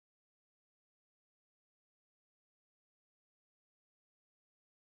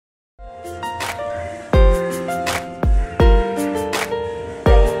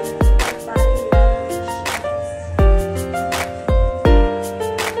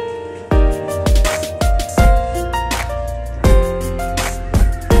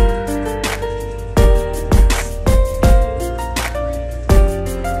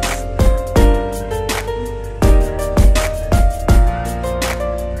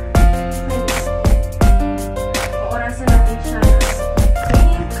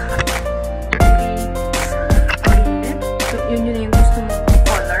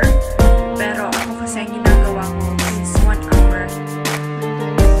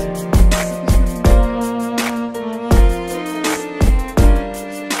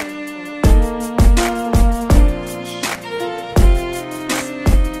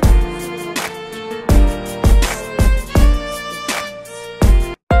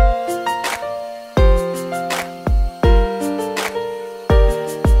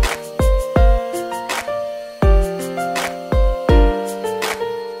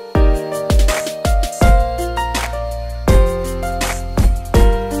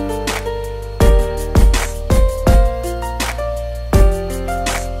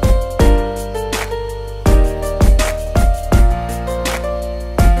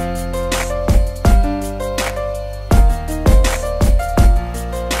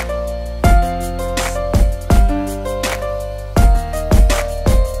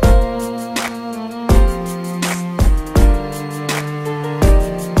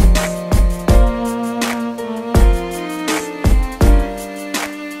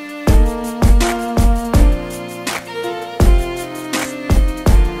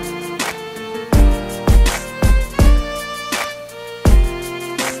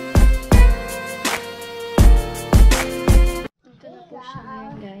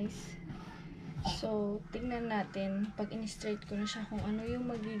guys. So, tingnan natin pag in-straight ko na siya kung ano yung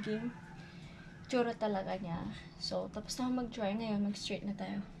magiging tsura talaga niya. So, tapos na ako mag-dry. Ngayon, mag-straight na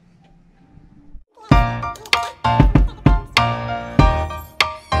tayo.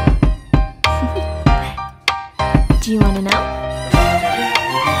 Do you wanna know?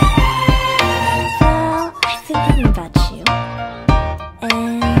 Well, I've been thinking about you,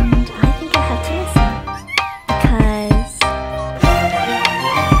 and I think I have to listen, because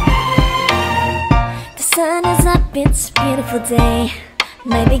the sun is up, it's a beautiful day.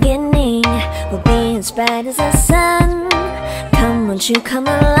 My beginning will be as bright as the sun. Come, won't you come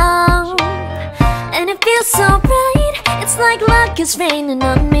along? And it feels so bright, it's like luck is raining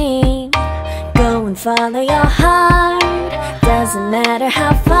on me. Go and follow your heart, doesn't matter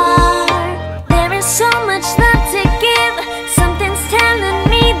how far. There is so much love to give, something's telling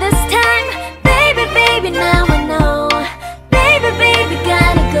me this time. Baby, baby, now I know. Baby, baby,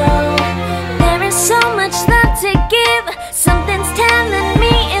 gotta go. There is so much love to give, something's telling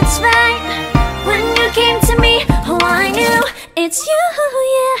me it's right. When you came to me, oh I knew it's you,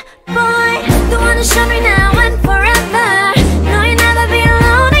 yeah, boy. The one to show me now and forever. No, you'll never be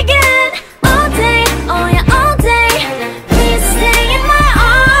alone again. All day, oh yeah, all day. Please stay in my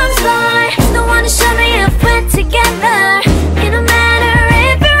arms, boy. The one to show me if we're together. It don't matter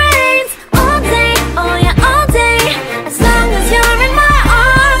if it rains. All day, oh yeah, all day. As long as you're in my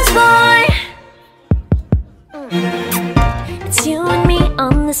arms, boy. It's you and me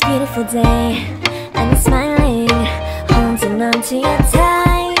on this beautiful day, and it's smiling, holding on to you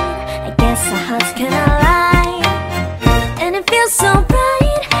tight. I guess our hearts can align, and it feels so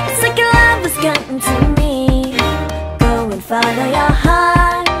bright. It's like your love has gotten to me. Go and follow your heart.